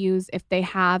can use if they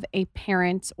have a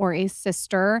parent or a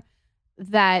sister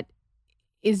that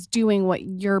is doing what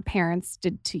your parents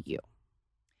did to you.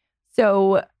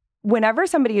 So whenever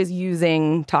somebody is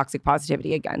using toxic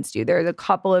positivity against you, there's a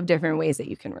couple of different ways that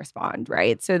you can respond,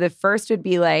 right? So the first would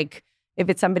be like, if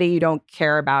it's somebody you don't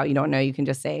care about, you don't know, you can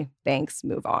just say, thanks,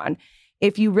 move on.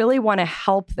 If you really want to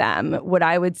help them, what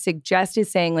I would suggest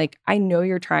is saying like, I know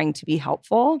you're trying to be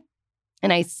helpful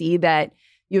and I see that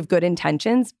you have good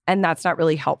intentions and that's not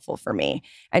really helpful for me.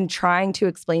 And trying to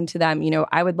explain to them,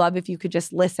 I would love if you could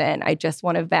just listen. I just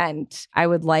want to vent. I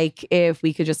would like if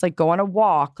we could just like go on a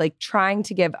walk, like trying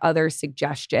to give other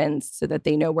suggestions so that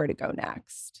they know where to go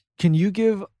next. Can you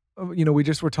give, we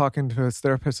just were talking to a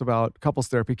therapist about couples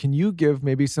therapy. Can you give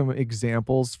maybe some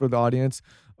examples for the audience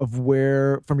of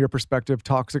where, from your perspective,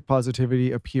 toxic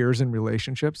positivity appears in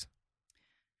relationships?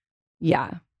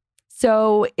 Yeah.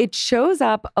 So it shows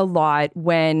up a lot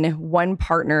when one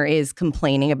partner is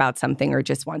complaining about something or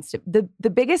just wants to. The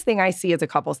biggest thing I see as a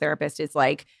couples therapist is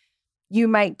like, you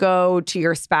might go to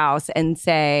your spouse and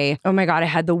say, oh my God, I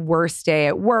had the worst day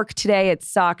at work today. It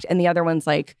sucked. And the other one's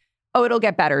like, oh, it'll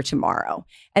get better tomorrow.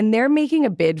 And they're making a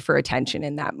bid for attention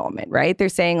in that moment, right? They're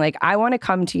saying like, I want to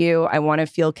come to you. I want to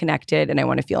feel connected and I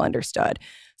want to feel understood.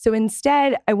 So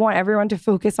instead, I want everyone to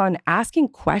focus on asking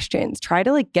questions. Try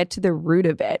to like get to the root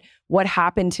of it. What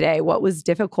happened today? What was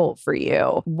difficult for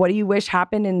you? What do you wish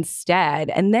happened instead?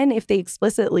 And then if they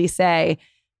explicitly say,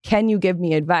 can you give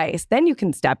me advice? Then you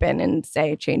can step in and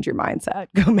say, change your mindset,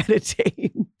 go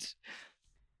meditate.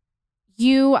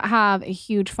 You have a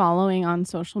huge following on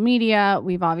social media.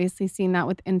 We've obviously seen that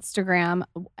with Instagram,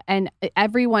 and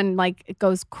everyone like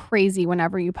goes crazy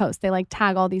whenever you post. They like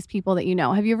tag all these people that you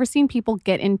know. Have you ever seen people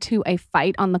get into a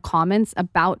fight on the comments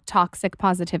about toxic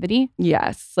positivity?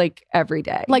 Yes, like every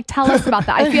day. Like tell us about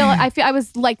that. I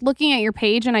was like looking at your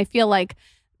page and I feel like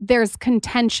there's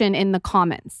contention in the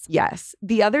comments. Yes.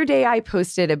 The other day I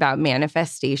posted about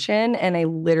manifestation and I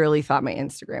literally thought my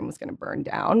Instagram was going to burn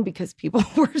down because people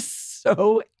were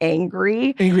so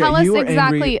angry. Tell us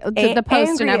exactly the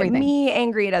post and everything. At me,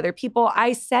 angry at other people.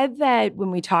 I said that when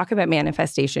we talk about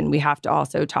manifestation, we have to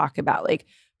also talk about like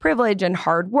privilege and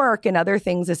hard work and other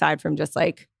things aside from just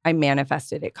like, I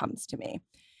manifested, it comes to me.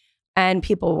 And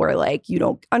people were like, you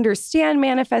don't understand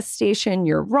manifestation.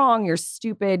 You're wrong. You're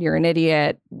stupid. You're an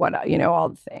idiot. What, all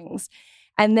the things.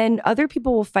 And then other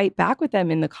people will fight back with them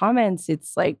in the comments.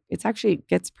 It's like,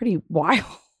 gets pretty wild.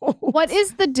 What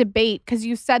is the debate? Because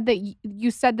you said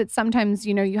that sometimes,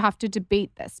 you have to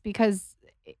debate this because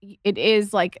it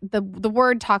is like the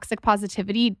word toxic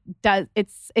positivity does.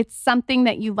 It's something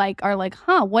that you like are like,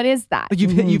 what is that? Like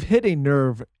you've hit a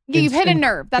nerve. You've hit a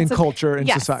nerve. That's in culture and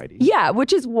society. Yeah,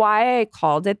 which is why I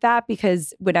called it that,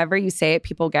 because whenever you say it,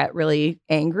 people get really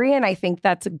angry. And I think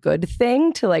that's a good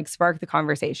thing to like spark the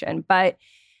conversation. But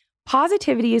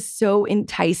positivity is so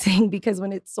enticing because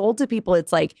when it's sold to people,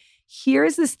 it's like,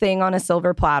 here's this thing on a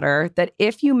silver platter that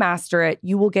if you master it,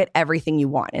 you will get everything you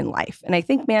want in life. And I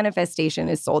think manifestation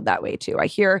is sold that way too. I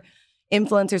hear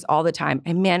influencers all the time,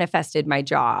 I manifested my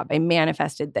job. I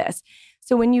manifested this.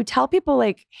 So when you tell people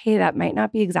like, hey, that might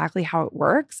not be exactly how it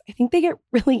works, I think they get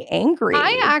really angry.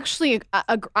 I actually,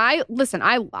 I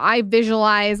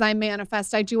visualize, I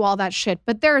manifest, I do all that shit.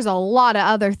 But there's a lot of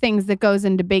other things that goes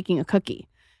into baking a cookie.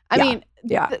 I mean,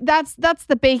 that's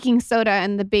the baking soda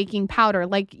and the baking powder.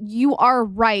 Like you are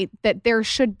right that there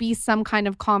should be some kind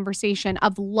of conversation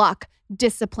of luck,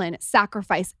 discipline,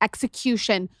 sacrifice,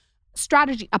 execution,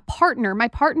 strategy, a partner. My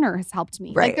partner has helped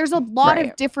me. Right. Like there's a lot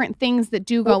of different things that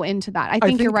do go into that. I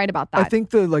think you're right about that. I think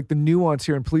the nuance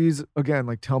here, and please, again,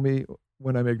 like tell me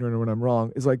when I'm ignorant or when I'm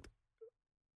wrong, is like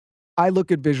I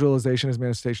look at visualization as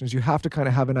manifestations. You have to kind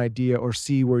of have an idea or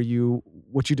see what you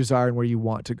desire and where you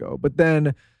want to go. But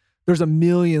then there's a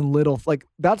million little,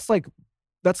 that's like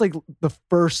the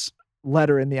first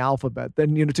letter in the alphabet.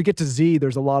 Then, to get to Z,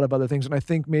 there's a lot of other things. And I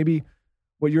think maybe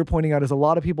what you're pointing out is a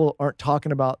lot of people aren't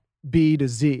talking about B to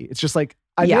Z. It's just like,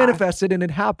 I manifested and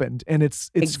it happened. And it's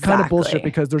kind of bullshit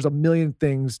because there's a million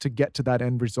things to get to that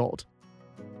end result.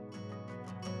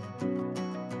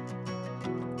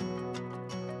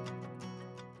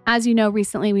 As you know,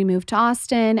 recently we moved to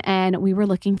Austin and we were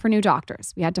looking for new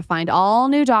doctors. We had to find all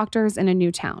new doctors in a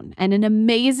new town. And an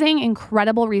amazing,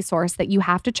 incredible resource that you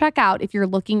have to check out if you're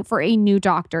looking for a new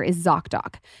doctor is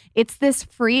ZocDoc. It's this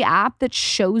free app that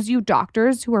shows you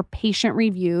doctors who are patient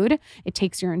reviewed. It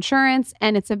takes your insurance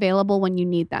and it's available when you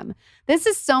need them. This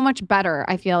is so much better,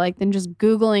 I feel like, than just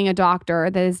Googling a doctor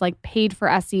that is like paid for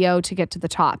SEO to get to the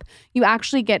top. You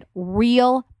actually get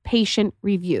real patient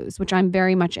reviews, which I'm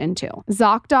very much into.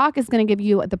 ZocDoc is going to give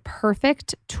you the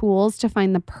perfect tools to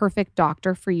find the perfect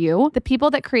doctor for you. The people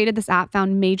that created this app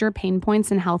found major pain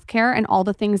points in healthcare and all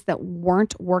the things that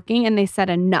weren't working, and they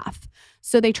said enough.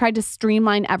 So they tried to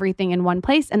streamline everything in one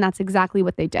place, and that's exactly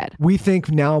what they did. We think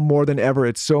now more than ever,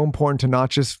 it's so important to not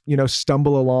just,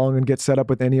 stumble along and get set up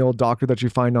with any old doctor that you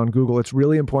find on Google. It's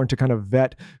really important to kind of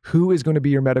vet who is going to be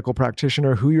your medical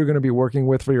practitioner, who you're going to be working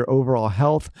with for your overall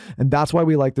health. And that's why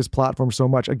we like this platform so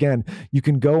much. Again, you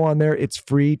can go on there. It's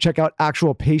free. Check out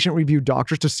actual patient review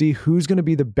doctors to see who's going to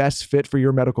be the best fit for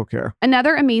your medical care.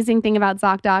 Another amazing thing about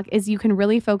ZocDoc is you can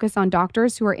really focus on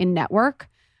doctors who are in network.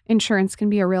 Insurance can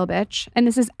be a real bitch. And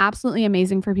this is absolutely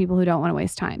amazing for people who don't want to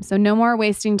waste time. So no more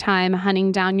wasting time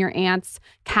hunting down your aunt's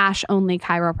cash-only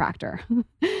chiropractor.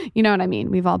 You know what I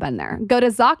mean? We've all been there. Go to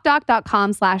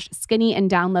ZocDoc.com/skinny and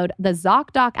download the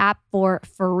ZocDoc app for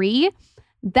free.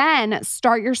 Then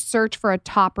start your search for a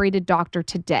top-rated doctor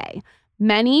today.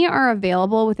 Many are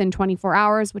available within 24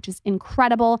 hours, which is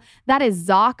incredible. That is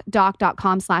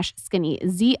ZocDoc.com/skinny,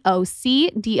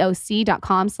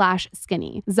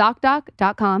 ZocDoc.com/skinny,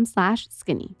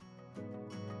 ZocDoc.com/skinny.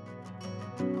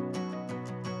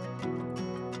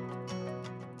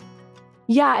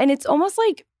 Yeah. And it's almost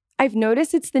like I've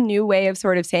noticed it's the new way of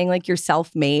sort of saying like you're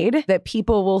self-made, that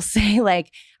people will say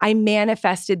like, I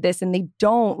manifested this, and they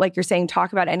don't, like you're saying,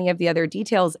 talk about any of the other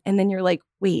details. And then you're like,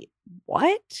 wait,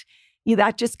 what?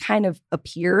 That just kind of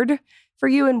appeared for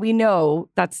you. And we know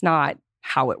that's not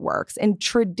how it works. And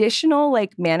traditional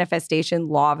like manifestation,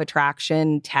 law of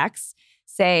attraction texts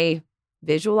say,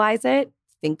 visualize it,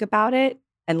 think about it,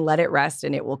 and let it rest,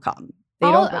 and it will come.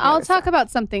 I'll talk about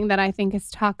something that I think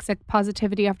is toxic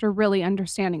positivity after really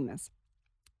understanding this.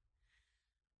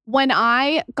 When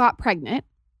I got pregnant,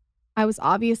 I was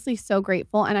obviously so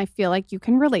grateful, and I feel like you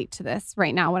can relate to this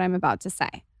right now, what I'm about to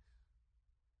say.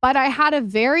 But I had a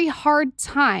very hard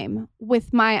time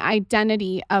with my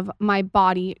identity of my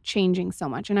body changing so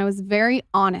much. And I was very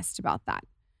honest about that.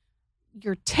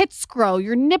 Your tits grow,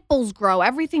 your nipples grow,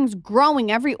 everything's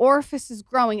growing, every orifice is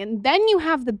growing. And then you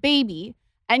have the baby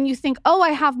and you think, oh, I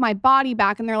have my body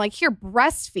back. And they're like, here,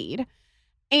 breastfeed.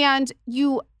 And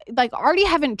you like already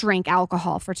haven't drank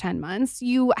alcohol for 10 months.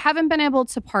 You haven't been able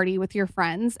to party with your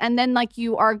friends. And then like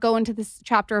you are going to this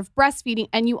chapter of breastfeeding.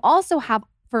 And you also have,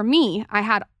 for me, I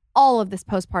had all of this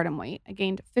postpartum weight. I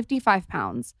gained 55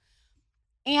 pounds.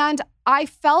 And I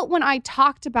felt when I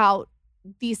talked about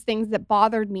these things that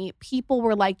bothered me, people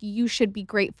were like, you should be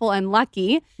grateful and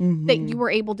lucky that you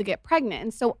were able to get pregnant.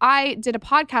 And so I did a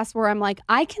podcast where I'm like,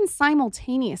 I can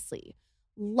simultaneously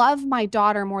love my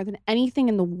daughter more than anything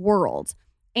in the world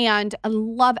and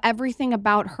love everything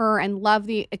about her and love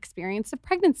the experience of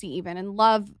pregnancy even and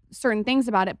love certain things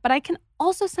about it. But I can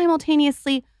also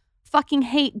simultaneously fucking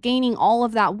hate gaining all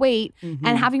of that weight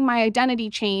and having my identity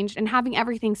changed and having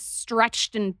everything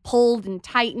stretched and pulled and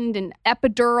tightened and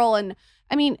epidural. And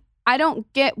I mean, I don't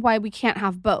get why we can't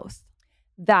have both.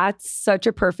 That's such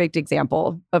a perfect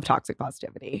example of toxic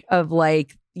positivity, of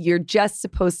like, you're just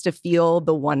supposed to feel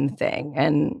the one thing.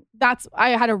 And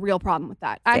I had a real problem with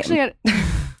that. I actually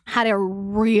had a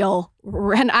real,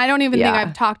 and I don't even think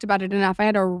I've talked about it enough. I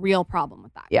had a real problem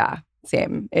with that. Yeah.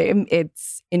 Same.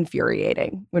 It's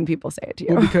infuriating when people say it to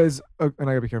you. Well, because, and I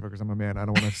gotta be careful because I'm a man, I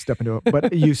don't want to step into it,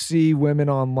 but you see women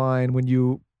online, when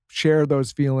you share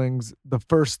those feelings, the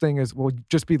first thing is, well,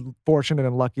 just be fortunate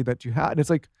and lucky that you had. And it's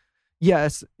like,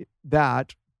 yes,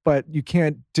 that, but you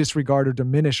can't disregard or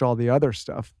diminish all the other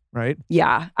stuff, right?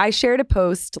 Yeah. I shared a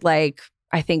post like,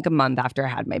 I think a month after I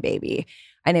had my baby.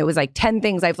 And it was like 10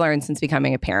 things I've learned since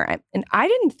becoming a parent. And I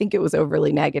didn't think it was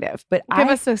overly negative, but Give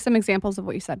us some examples of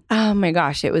what you said. Oh my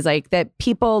gosh. It was like that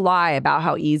people lie about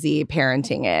how easy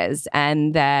parenting is,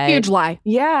 and that Huge lie.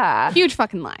 Yeah. Huge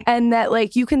fucking lie. And that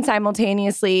like you can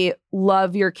simultaneously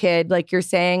love your kid, like you're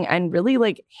saying, and really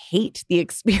like hate the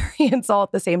experience all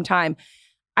at the same time.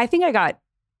 I think I got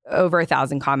over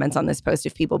 1,000 comments on this post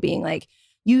of people being like,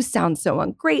 you sound so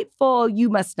ungrateful. You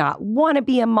must not want to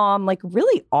be a mom. Like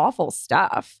really awful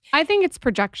stuff. I think it's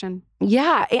projection.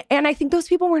 Yeah. And I think those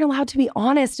people weren't allowed to be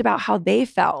honest about how they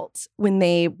felt when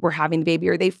they were having the baby,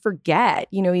 or they forget.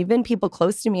 You know, even people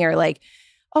close to me are like,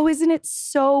 oh, isn't it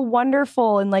so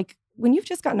wonderful? And like, when you've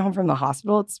just gotten home from the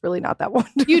hospital, it's really not that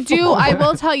wonderful. You do. I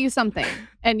will tell you something.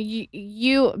 And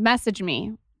you message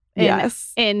me.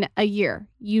 In a year,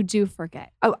 you do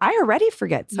forget. Oh, I already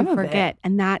forget some of it.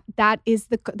 And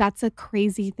that's a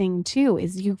crazy thing too,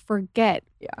 is you forget.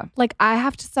 Yeah. Like I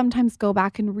have to sometimes go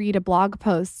back and read a blog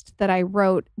post that I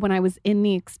wrote when I was in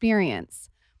the experience.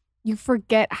 You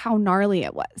forget how gnarly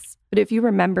it was. But if you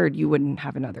remembered, you wouldn't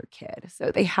have another kid.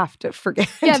 So they have to forget.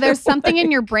 Yeah, there's something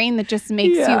in your brain that just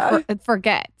makes you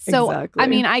forget. So, exactly. I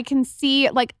mean, I can see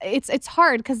like it's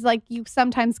hard because like you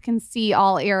sometimes can see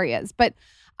all areas. But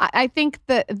I think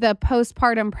the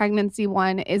postpartum pregnancy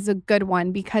one is a good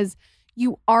one because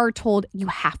you are told you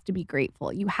have to be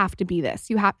grateful. You have to be this.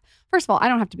 First of all, I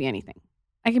don't have to be anything.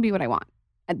 I can be what I want.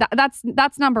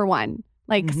 That's number one.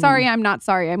 Like, sorry, I'm not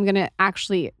sorry. I'm going to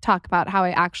actually talk about how I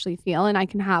actually feel, and I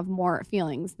can have more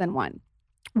feelings than one.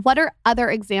 What are other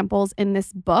examples in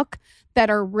this book that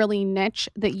are really niche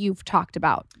that you've talked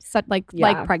about, like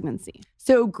pregnancy?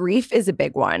 So grief is a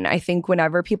big one. I think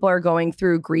whenever people are going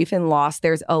through grief and loss,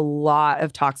 there's a lot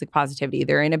of toxic positivity.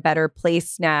 They're in a better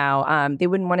place now. They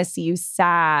wouldn't want to see you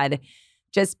sad.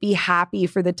 Just be happy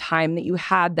for the time that you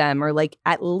had them, or like,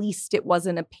 at least it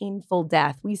wasn't a painful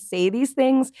death. We say these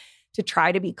things to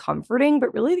try to be comforting,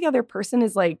 but really the other person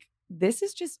is like, this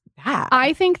is just bad.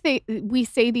 I think we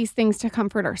say these things to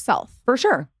comfort ourselves. For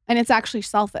sure. And it's actually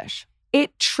selfish.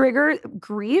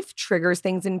 Grief triggers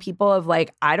things in people of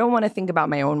like, I don't want to think about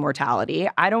my own mortality.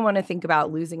 I don't want to think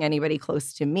about losing anybody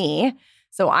close to me.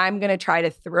 So I'm going to try to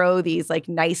throw these like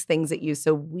nice things at you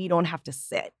so we don't have to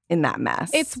sit in that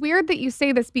mess. It's weird that you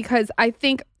say this because I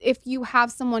think if you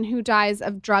have someone who dies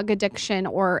of drug addiction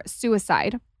or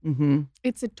suicide,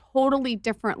 it's a totally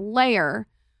different layer,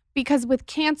 because with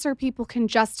cancer, people can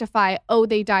justify, oh,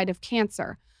 they died of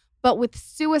cancer. But with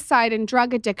suicide and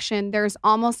drug addiction, there's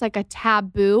almost like a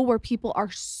taboo where people are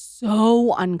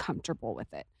so uncomfortable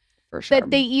with it. For sure.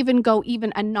 That they even go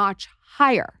even a notch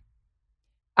higher.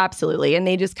 Absolutely. And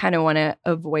they just kind of want to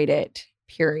avoid it,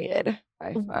 period.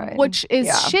 I find. Which is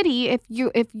shitty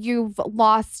if you've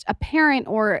lost a parent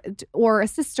or a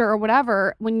sister or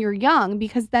whatever when you're young,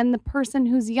 because then the person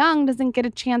who's young doesn't get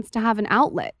a chance to have an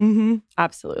outlet.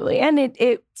 Absolutely. And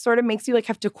it sort of makes you like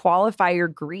have to qualify your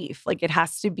grief. Like it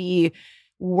has to be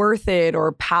worth it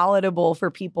or palatable for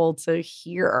people to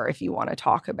hear if you want to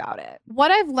talk about it.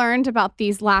 What I've learned about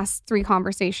these last 3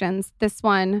 conversations, this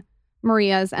one,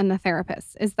 Maria's, and the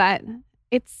therapist, is that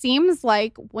it seems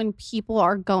like when people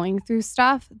are going through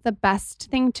stuff, the best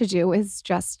thing to do is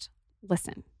just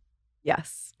listen.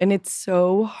 Yes. And it's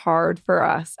so hard for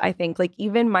us. I think like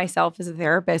even myself as a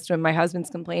therapist, when my husband's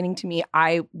complaining to me,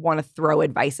 I want to throw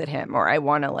advice at him, or I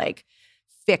want to like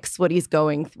fix what he's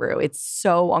going through. It's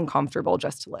so uncomfortable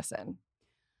just to listen.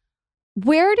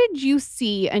 Where did you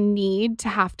see a need to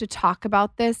have to talk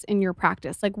about this in your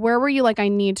practice? Like, where were you like, I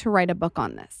need to write a book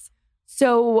on this?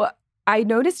 So I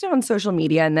noticed it on social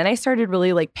media, and then I started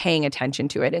really like paying attention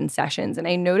to it in sessions. And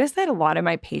I noticed that a lot of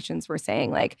my patients were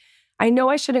saying like, I know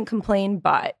I shouldn't complain,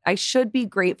 but I should be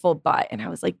grateful, but. And I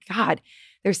was like, God,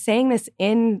 they're saying this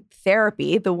in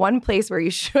therapy, the one place where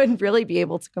you should really be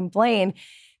able to complain.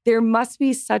 There must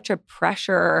be such a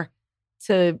pressure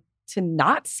to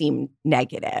not seem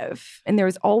negative. And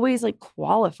there's always like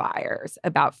qualifiers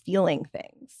about feeling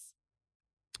things.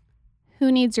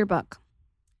 Who needs your book?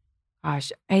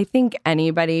 Gosh, I think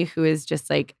anybody who is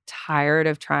just like tired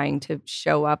of trying to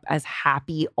show up as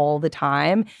happy all the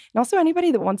time, and also anybody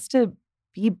that wants to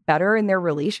be better in their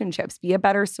relationships, be a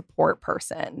better support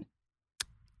person.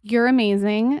 You're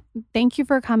amazing. Thank you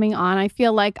for coming on. I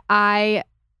feel like I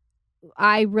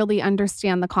really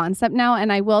understand the concept now.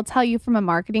 And I will tell you from a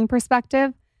marketing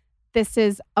perspective, this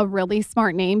is a really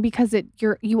smart name because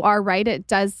you are right.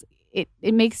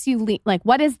 it makes you like,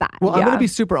 what is that? Well, I'm going to be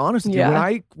super honest with you.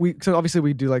 Yeah. So obviously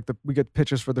we do we get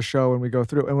pitches for the show and we go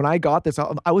through. And when I got this,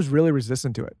 I was really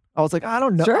resistant to it. I was like, I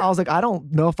don't know. Sure. I was like, I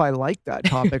don't know if I like that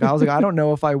topic. I was like, I don't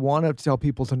know if I want to tell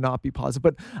people to not be positive.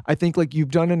 But I think like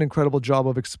you've done an incredible job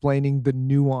of explaining the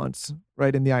nuance,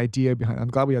 right? And the idea behind it. I'm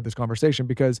glad we had this conversation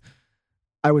because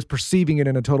I was perceiving it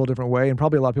in a total different way. And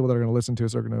probably a lot of people that are going to listen to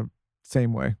us are going to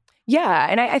same way. Yeah.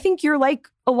 And I think you're like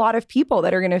a lot of people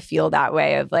that are going to feel that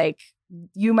way of like,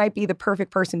 you might be the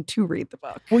perfect person to read the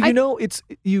book. Well, here's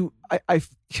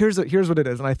what it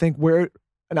is. And I think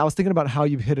and I was thinking about how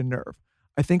you've hit a nerve.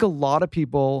 I think a lot of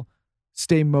people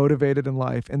stay motivated in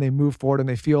life and they move forward and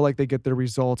they feel like they get their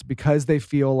results because they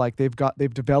feel like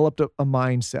they've developed a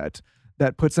mindset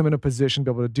that puts them in a position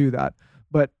to be able to do that.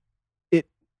 But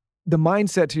the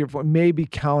mindset, to your point, may be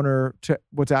counter to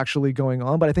what's actually going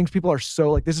on. But I think people are so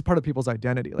like, this is part of people's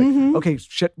identity. Like, okay,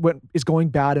 shit is going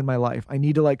bad in my life. I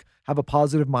need to like have a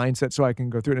positive mindset so I can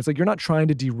go through it. And it's like, you're not trying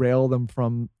to derail them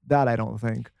from that, I don't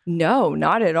think. No,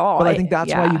 not at all. But I think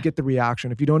that's why you get the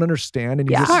reaction. If you don't understand and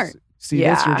you just Smart. see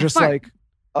this, you're just Smart. like,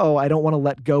 oh, I don't want to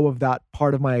let go of that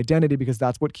part of my identity because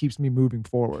that's what keeps me moving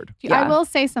forward. I will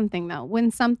say something though. When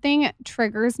something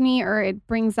triggers me or it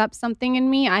brings up something in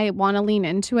me, I want to lean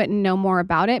into it and know more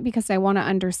about it because I want to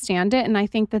understand it. And I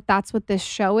think that that's what this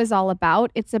show is all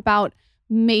about. It's about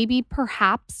maybe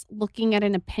perhaps looking at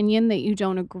an opinion that you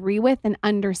don't agree with and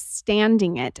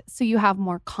understanding it so you have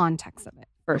more context of it.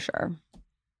 For sure.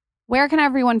 Where can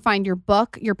everyone find your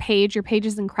book, your page? Your page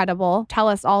is incredible. Tell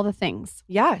us all the things.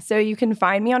 Yeah. So you can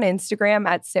find me on Instagram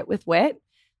at Sit With Whit.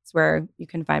 It's where you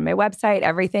can find my website,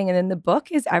 everything. And then the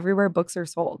book is everywhere books are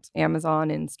sold,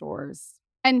 Amazon and stores.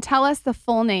 And tell us the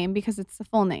full name because it's the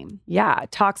full name. Yeah.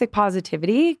 Toxic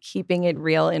Positivity, Keeping It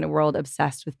Real in a World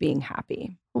Obsessed with Being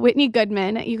Happy. Whitney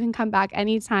Goodman, you can come back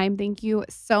anytime. Thank you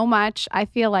so much. I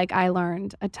feel like I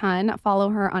learned a ton. Follow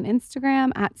her on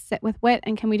Instagram at Sit With Whit.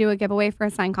 And can we do a giveaway for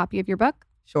a signed copy of your book?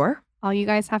 Sure. All you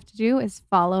guys have to do is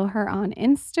follow her on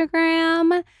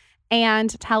Instagram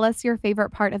and tell us your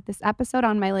favorite part of this episode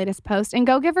on my latest post. And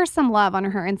go give her some love on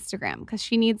her Instagram because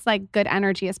she needs like good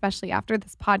energy, especially after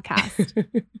this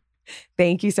podcast.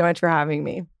 Thank you so much for having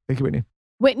me. Thank you, Whitney.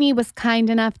 Whitney was kind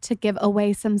enough to give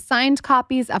away some signed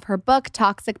copies of her book,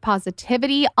 Toxic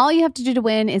Positivity. All you have to do to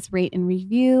win is rate and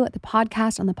review the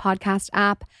podcast on the podcast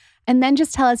app. And then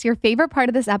just tell us your favorite part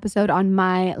of this episode on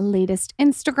my latest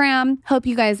Instagram. Hope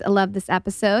you guys love this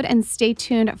episode and stay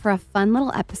tuned for a fun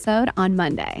little episode on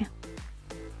Monday.